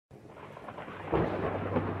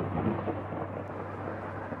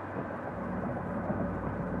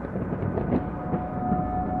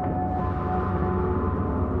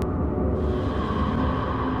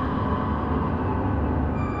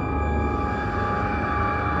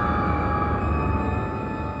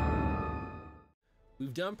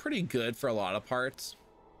we've done pretty good for a lot of parts.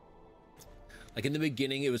 Like in the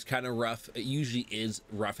beginning, it was kind of rough. It usually is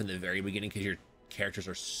rough in the very beginning because your characters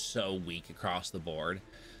are so weak across the board.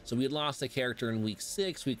 So we had lost a character in week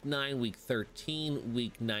 6, week 9, week 13,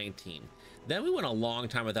 week 19. Then we went a long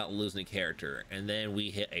time without losing a character, and then we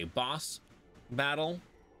hit a boss battle,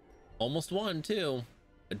 almost won too,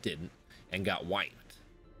 but didn't, and got wiped.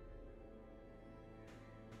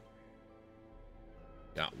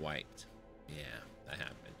 Got wiped. Yeah, that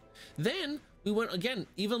happened. Then we went again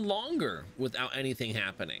even longer without anything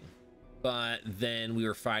happening, but then we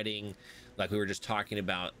were fighting, like we were just talking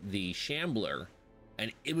about, the Shambler,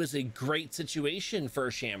 and it was a great situation for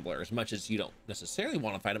a Shambler, as much as you don't necessarily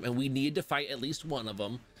want to fight them, and we needed to fight at least one of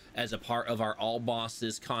them as a part of our all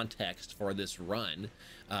bosses context for this run,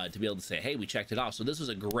 to be able to say, hey, we checked it off. So this was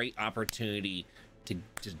a great opportunity to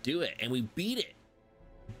do it, and we beat it.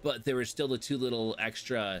 But there were still the 2 little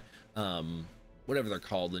extra whatever they're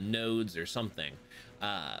called, the nodes or something,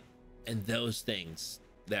 and those things,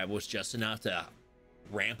 that was just enough to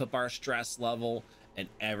ramp up our stress level, and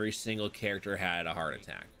every single character had a heart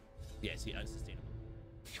attack. Yeah, see, unsustainable.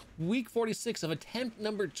 Week 46 of attempt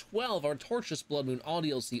number 12, our Torturous Blood Moon all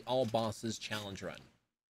DLC all bosses challenge run.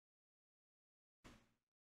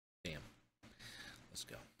 Damn, let's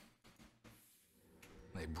go.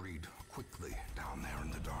 They breed quickly down there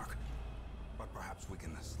in the dark, but perhaps we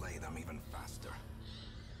can slay them even faster.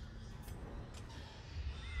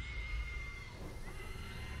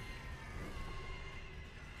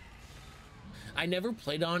 I never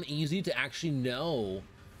played on easy to actually know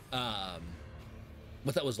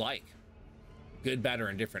what that was like. Good, bad, or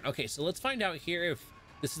indifferent. Okay, so let's find out here if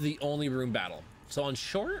this is the only room battle. So on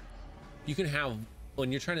short, you can have,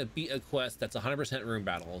 when you're trying to beat a quest that's 100% room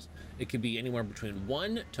battles, it could be anywhere between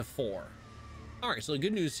 1 to 4. All right, so the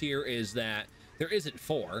good news here is that there isn't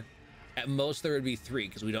 4. At most, there would be 3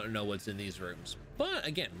 because we don't know what's in these rooms. But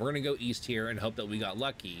again, we're gonna go east here and hope that we got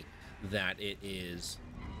lucky that it is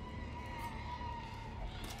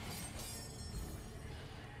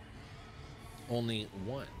only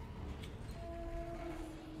 1.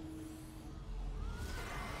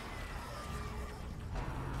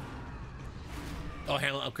 Oh,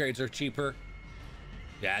 handle upgrades are cheaper.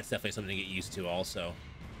 Yeah, it's definitely something to get used to also.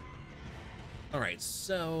 All right,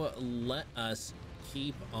 so let us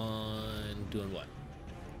keep on doing what?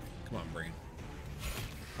 Come on, brain.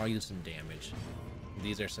 I'll use some damage.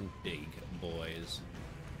 These are some big boys.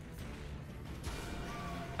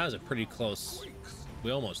 That was a pretty close.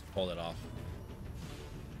 We almost pulled it off.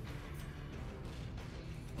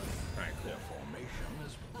 All right, cool. Formation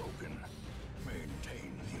is broken.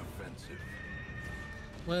 Maintain the offensive.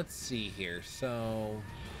 Let's see here. So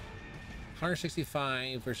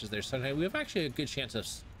 165 versus their stun. We have actually a good chance of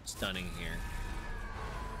stunning here.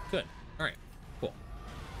 Good. All right, cool.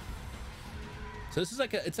 So this is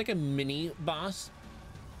like a, it's like a mini boss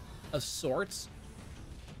of sorts.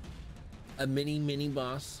 A mini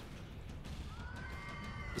boss.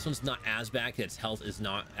 This one's not as bad because its health is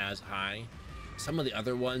not as high. Some of the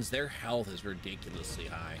other ones, their health is ridiculously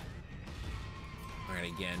high. All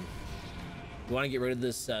right, again, we want to get rid of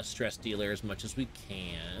this stress dealer as much as we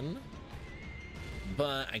can,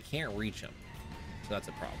 but I can't reach him, so that's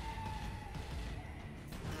a problem.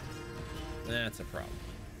 That's a problem.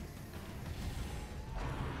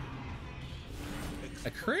 A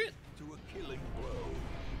crit? To a killing blow.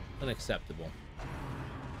 Unacceptable.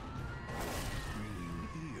 Green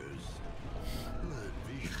ears. Blurred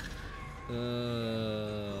vision.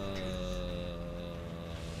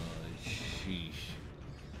 Sheesh.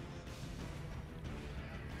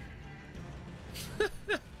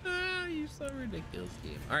 You're so ridiculous,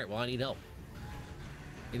 game. All right, well, I need help.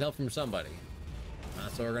 Need help from somebody.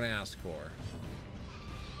 That's what we're gonna ask for.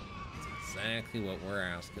 That's exactly what we're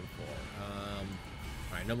asking for.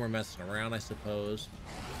 All right, no more messing around, I suppose.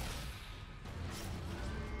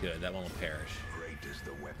 Good, that won't perish. Great is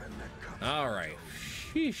the weapon that comes. All right.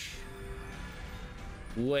 Sheesh.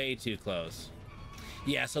 Way too close.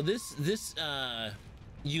 Yeah, so this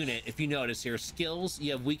unit, if you notice here, skills,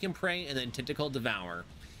 you have Weaken Prey and then Tentacle Devour.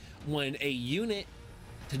 When a unit,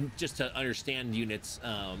 just to understand units,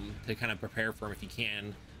 to kind of prepare for them if you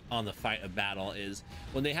can on the fight of battle, is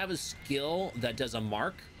when they have a skill that does a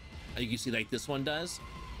mark, you can see like this one does,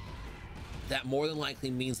 that more than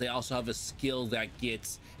likely means they also have a skill that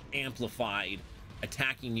gets amplified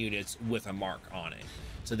attacking units with a mark on it.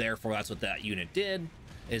 So therefore, that's what that unit did,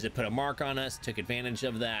 is it put a mark on us, took advantage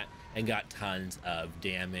of that, and got tons of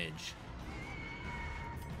damage.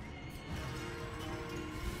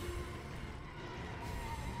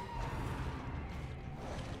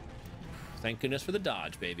 Thank goodness for the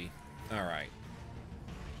dodge, baby. All right.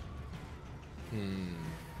 Alright,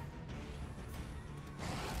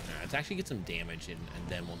 let's actually get some damage in, and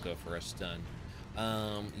then we'll go for a stun.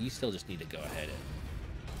 You still just need to go ahead and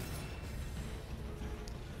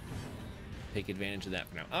take advantage of that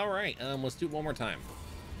for now. All right, let's do it one more time.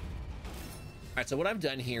 All right, so what I've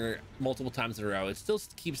done here multiple times in a row, it still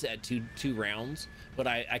keeps it at two rounds, but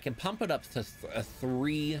I can pump it up to a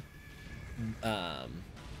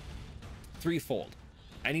threefold.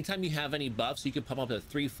 Anytime you have any buffs, you can pump up to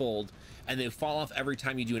threefold, and they fall off every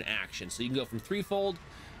time you do an action. So you can go from threefold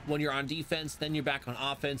when you're on defense, then you're back on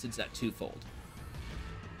offense, it's at twofold.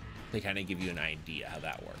 They kind of give you an idea how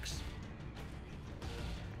that works.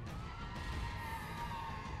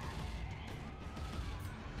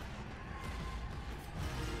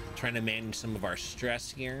 Trying to manage some of our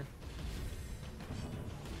stress here.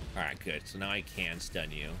 All right, good. So now I can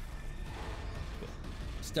stun you. Cool.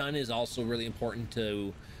 Stun is also really important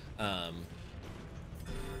to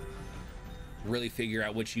really figure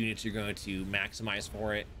out which units you're going to maximize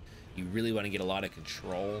for it. You really want to get a lot of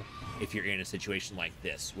control if you're in a situation like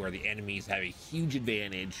this, where the enemies have a huge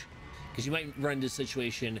advantage, because you might run into a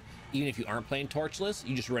situation, even if you aren't playing torchless,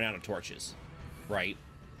 you just run out of torches, right?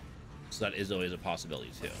 So that is always a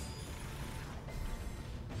possibility too.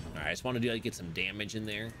 All right, I just want to get some damage in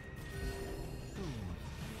there.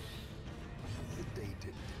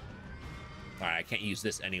 All right, I can't use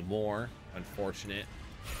this anymore, unfortunate.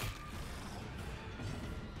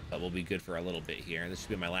 But we'll be good for a little bit here. This should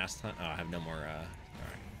be my last time. Oh, I have no more. All right,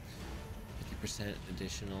 50%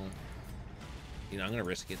 additional. You know, I'm gonna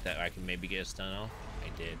risk it that I can maybe get a stun off. I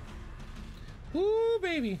did. Woo,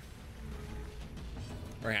 baby.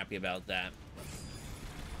 We're happy about that.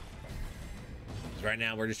 Right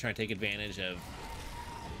now, we're just trying to take advantage of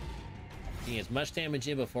getting as much damage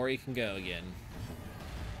in before you can go again.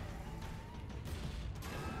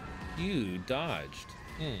 You dodged.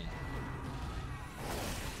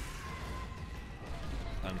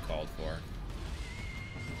 Uncalled for.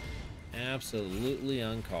 Absolutely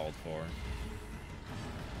uncalled for.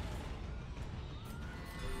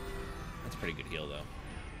 That's a pretty good heal, though.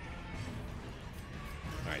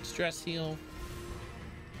 All right, stress heal.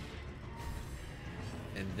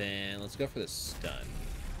 And then let's go for the stun.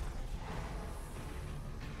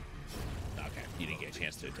 Okay, you didn't get a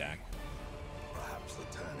chance to attack. Perhaps the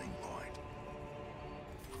turning point.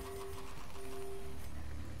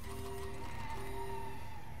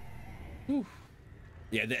 Whew.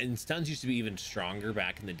 Yeah, and stuns used to be even stronger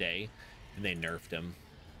back in the day, and they nerfed them.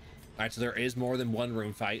 All right, so there is more than one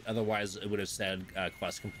room fight. Otherwise, it would have said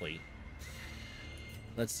quest complete.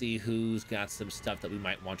 Let's see who's got some stuff that we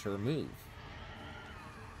might want to remove.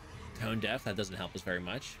 Tone deaf, that doesn't help us very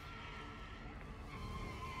much.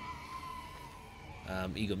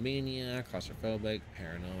 Egomania, claustrophobic,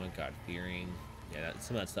 paranoid, god-fearing. Yeah,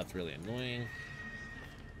 some of that stuff's really annoying.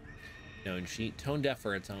 Known sheet, tone deaf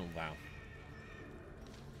for its own. Wow.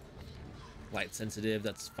 Light sensitive,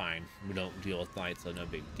 that's fine. We don't deal with light, so no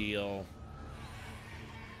big deal.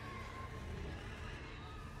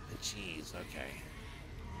 Jeez, okay.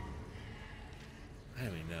 I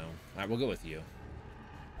don't even know. All right, we'll go with you.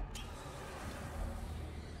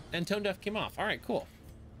 And tone deaf came off. All right, cool.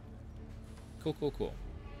 Cool.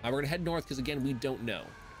 We're gonna head north because again, we don't know.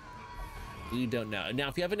 We don't know. Now,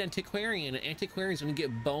 if you have an antiquarian is gonna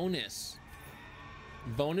get bonus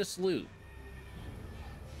loot.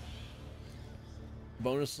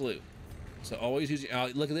 Bonus loot. So always use.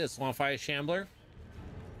 Look at this. Want to fight a Shambler?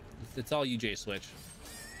 It's all you, J Switch.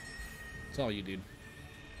 It's all you, dude.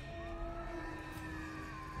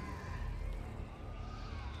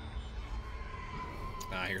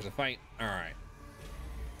 Here's a fight. All right.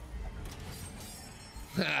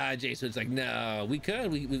 Jason's like, no, we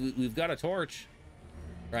could. We've got a torch,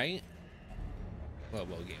 right? Whoa,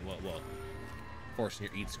 game. Whoa. Forcing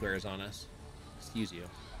your eat squares on us. Excuse you.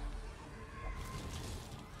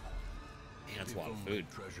 Man, that's a lot of food.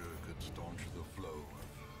 Treasure could staunch the flow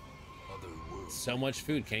of other worlds. So much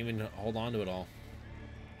food. Can't even hold on to it all.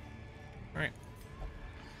 All right.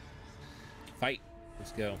 Fight.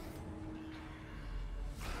 Let's go.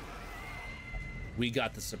 We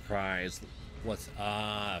got the surprise. What's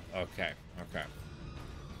up? Okay.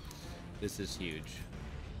 This is huge.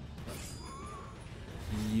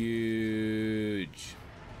 Huge.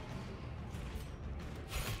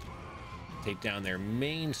 Take down their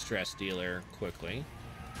main stress dealer quickly.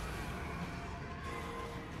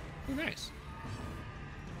 Oh, nice.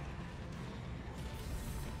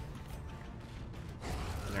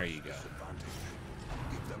 There you go.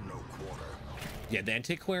 Give them no quarter. Yeah, the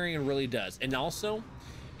antiquarian really does. And also,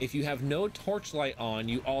 if you have no torchlight on,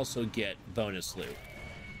 you also get bonus loot.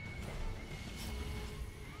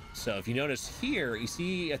 So if you notice here, you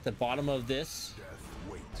see at the bottom of this,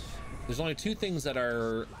 there's only two things that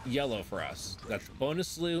are yellow for us. That's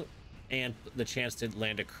bonus loot and the chance to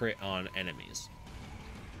land a crit on enemies.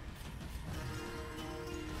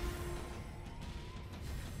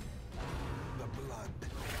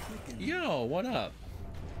 Yo, what up?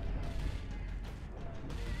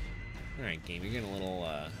 All right, game, you're getting a little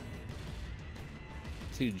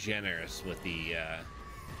too generous with the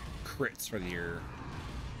crits for your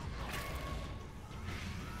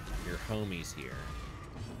homies here.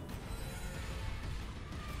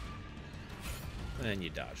 And you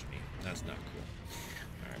dodged me. That's not cool.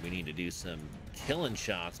 All right, we need to do some killing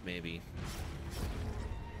shots, maybe.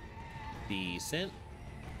 Decent.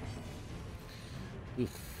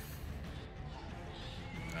 Oof.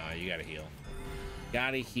 Oh, you gotta heal.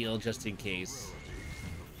 Gotta heal just in case.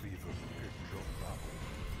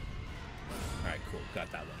 All right, cool. Got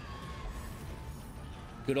that one.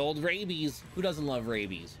 Good old rabies. Who doesn't love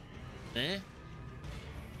rabies? Eh?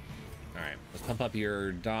 All right, let's pump up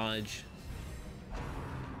your dodge.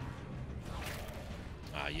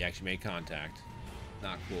 Ah, you actually made contact.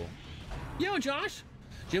 Not cool. Yo, Josh.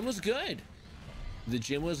 Gym was good. The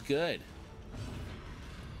gym was good.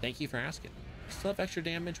 Thank you for asking. Still have extra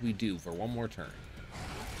damage? We do for one more turn.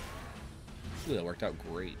 Ooh, that worked out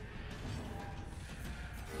great.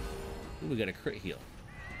 Ooh, we got a crit heal.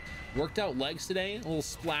 Worked out legs today. A little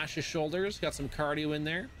splash of shoulders. Got some cardio in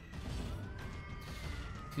there.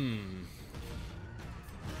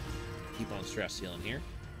 Keep on stress healing here.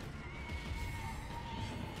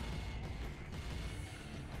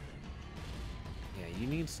 Yeah, you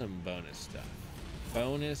need some bonus stuff.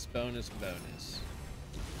 Bonus, bonus, bonus.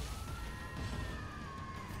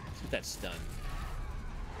 Let's get that stun.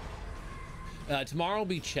 Tomorrow will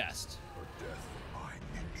be chest.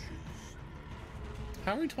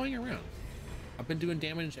 How are we toying around? I've been doing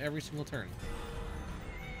damage every single turn.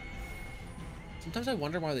 Sometimes I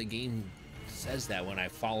wonder why the game says that when I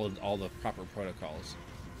followed all the proper protocols.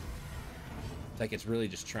 It's like it's really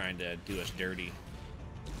just trying to do us dirty.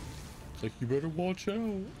 It's like, you better watch out.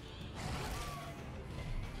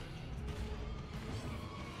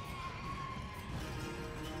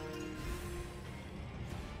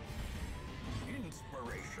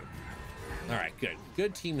 Inspiration. All right, good.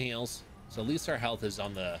 Good team heals. So at least our health is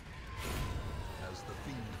on the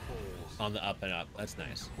up and up. That's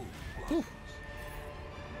nice. Whew.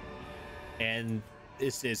 And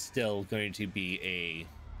this is still going to be a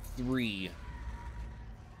 3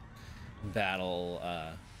 battle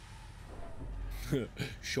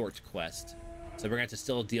short quest. So we're going to have to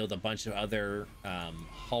still deal with a bunch of other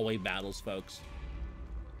hallway battles, folks.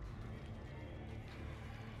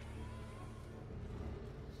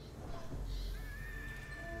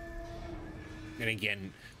 And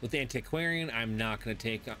again, with the Antiquarian, I'm not going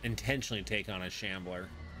to intentionally take on a Shambler.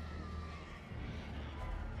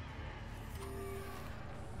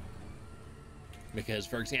 Because,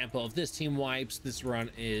 for example, if this team wipes, this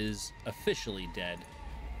run is officially dead.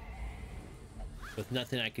 With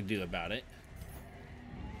nothing I can do about it.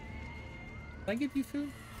 Did I give you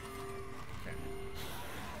food? Okay.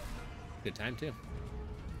 Good time, too.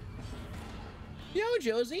 Yo,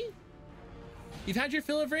 Josie! You've had your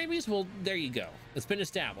fill of rabies? Well, there you go. It's been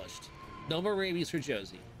established. No more rabies for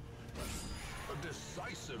Josie. A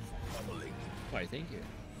decisive pummeling. Why, thank you.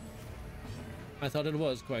 I thought it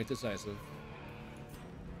was quite decisive.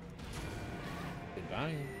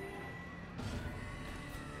 Goodbye.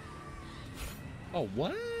 Oh,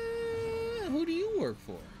 what? Who do you work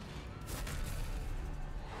for?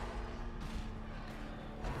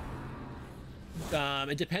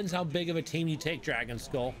 It depends how big of a team you take, Dragon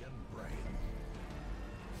Skull.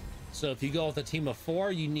 So if you go with a team of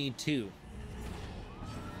 4, you need 2.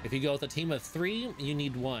 If you go with a team of 3, you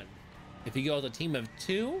need 1. If you go with a team of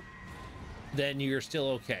 2, then you're still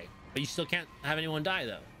okay. But you still can't have anyone die,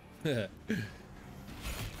 though.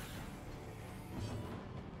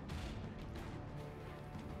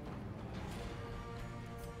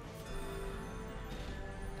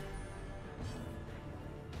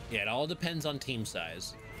 Yeah, it all depends on team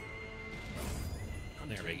size.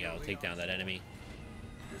 There we go. Take down that enemy.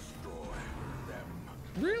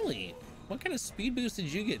 Really? What kind of speed boost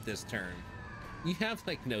did you get this turn? You have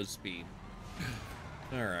like no speed.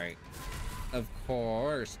 All right. Of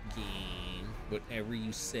course, game. Whatever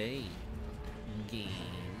you say, game.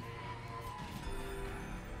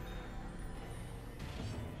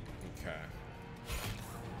 Okay.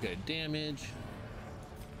 Good damage.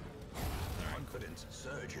 Confidence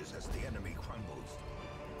surges as the enemy crumbles.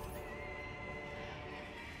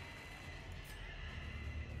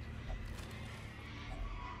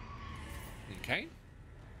 Okay.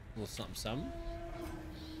 A little something, something.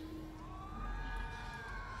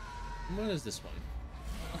 What is this one?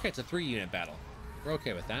 Okay, it's a 3-unit battle. We're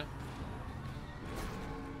okay with that.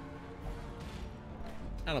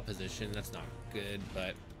 Out of position, that's not good,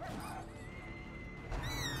 but...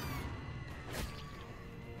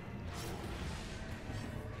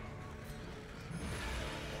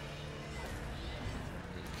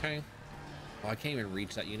 Okay. Oh, I can't even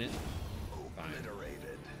reach that unit. Fine.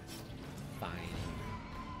 Obliterated. Fine.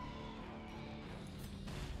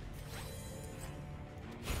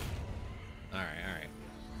 All right.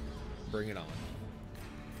 Bring it on.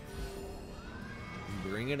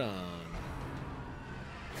 Bring it on.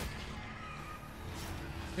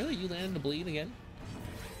 Really? You landed to bleed again?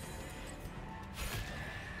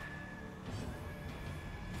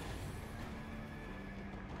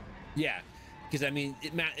 Yeah, because I mean,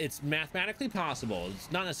 it's mathematically possible.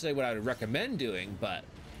 It's not necessarily what I would recommend doing, but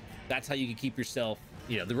that's how you can keep yourself,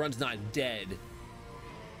 you know, the run's not dead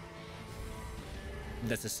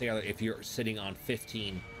necessarily if you're sitting on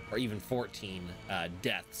 15 or even 14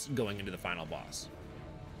 deaths going into the final boss.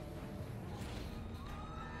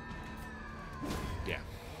 Yeah,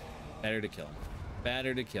 better to kill him.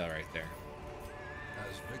 Better to kill right there.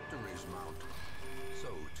 As victories mount, so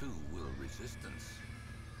too will resistance.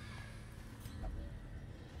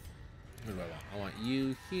 What do I want? I want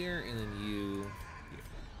you here and then you here.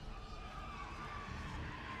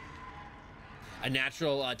 A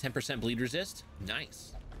natural 10% bleed resist?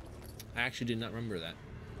 Nice. I actually did not remember that.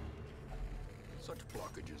 Such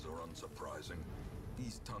blockages are unsurprising.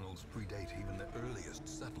 These tunnels predate even the earliest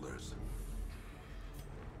settlers.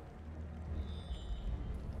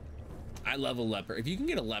 I love a leper. If you can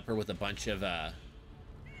get a leper with a bunch of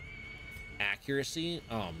accuracy,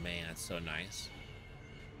 oh man, that's so nice.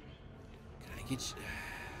 Can I get you?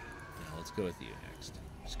 No, let's go with you next.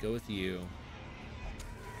 Let's go with you.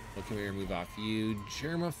 What can we remove off you?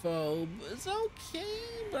 Germaphobe. It's okay,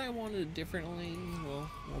 but I wanted it differently.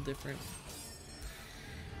 Well, different.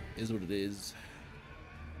 Is what it is.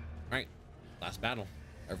 All right, last battle.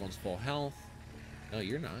 Everyone's full health. No,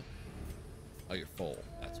 you're not. Oh, you're full.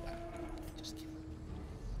 That's what happened. Just kidding.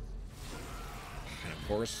 And of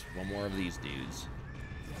course, one more of these dudes.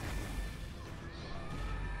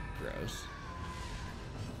 Gross.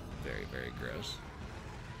 Very, very gross.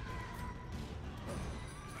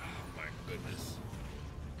 Oh my goodness.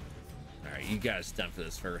 All right, you got to stun for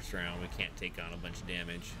this first round. We can't take on a bunch of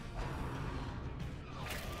damage.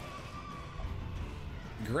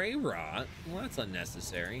 Gray Rot? Well, that's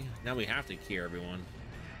unnecessary. Now we have to cure everyone.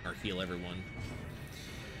 Or heal everyone.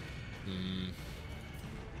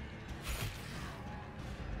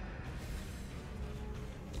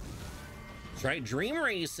 That's right, Dream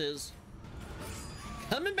Races.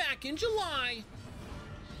 Coming back in July.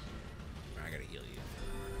 I gotta heal you.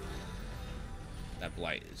 That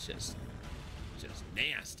blight is just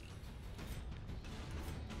nasty.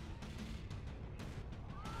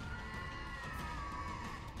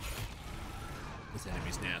 This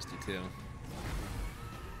enemy's nasty too.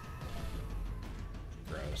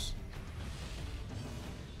 Gross.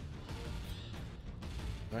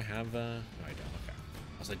 Do I have no, I don't. Okay.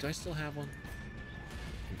 I was like, do I still have one?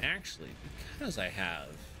 And actually, because I have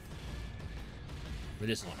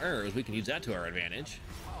medicinal herbs, we can use that to our advantage.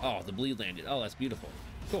 Oh, the bleed landed. Oh, that's beautiful.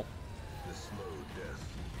 Cool. The slow death,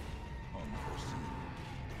 unforeseen.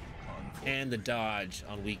 And the dodge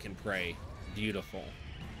on weaken prey. Beautiful.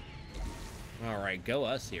 All right, go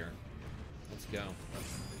us here. Let's go.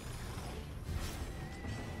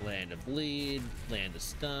 Land a bleed, land a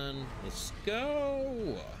stun. Let's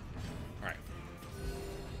go. All right.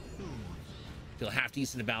 Feel half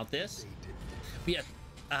decent about this. But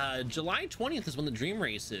yeah, July 20th is when the Dream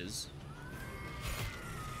Races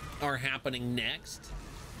are happening next.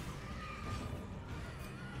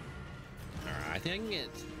 All right, I think I can get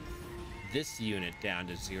this unit down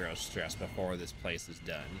to 0 stress before this place is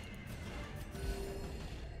done.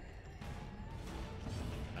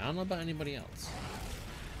 I don't know about anybody else.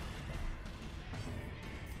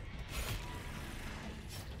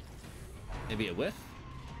 Maybe a whiff?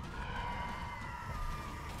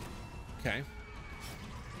 Okay.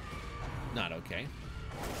 Not okay.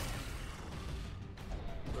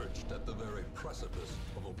 Perched at the very precipice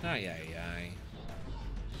of a Aye.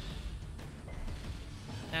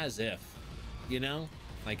 As if. You know?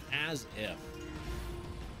 Like, as if.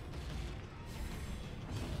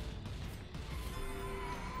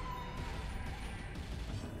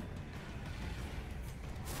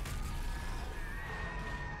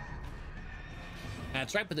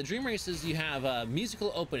 That's right, but the Dream Races, you have a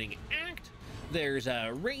musical opening act, there's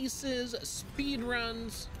races, speed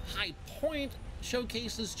runs, high point,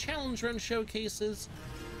 showcases, challenge run showcases,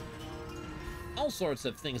 all sorts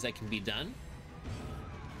of things that can be done.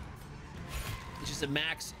 It's just a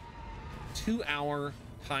max 2-hour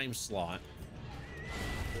time slot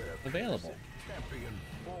available. Champion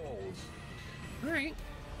falls. All right,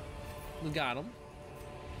 we got them.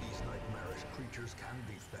 These nightmarish creatures can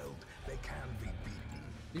be felled. They can be beaten.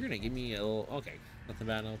 You're gonna give me a little, okay, nothing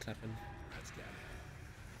bad else happened. That's good.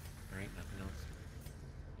 All right, nothing else.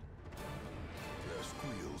 Their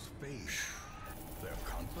squeals fade. Their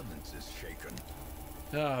confidence is shaken.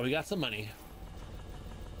 Oh, we got some money.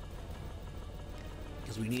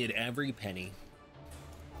 Because we needed every penny.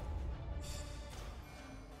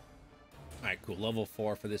 All right, cool. Level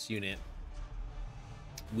 4 for this unit.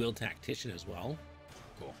 Wheel Tactician as well.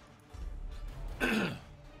 Cool.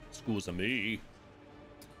 Excuse me.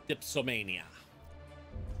 Dipsomania.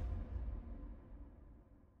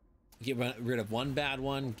 Get rid of one bad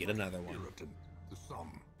one, get another one. Irritant, the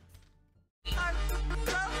sum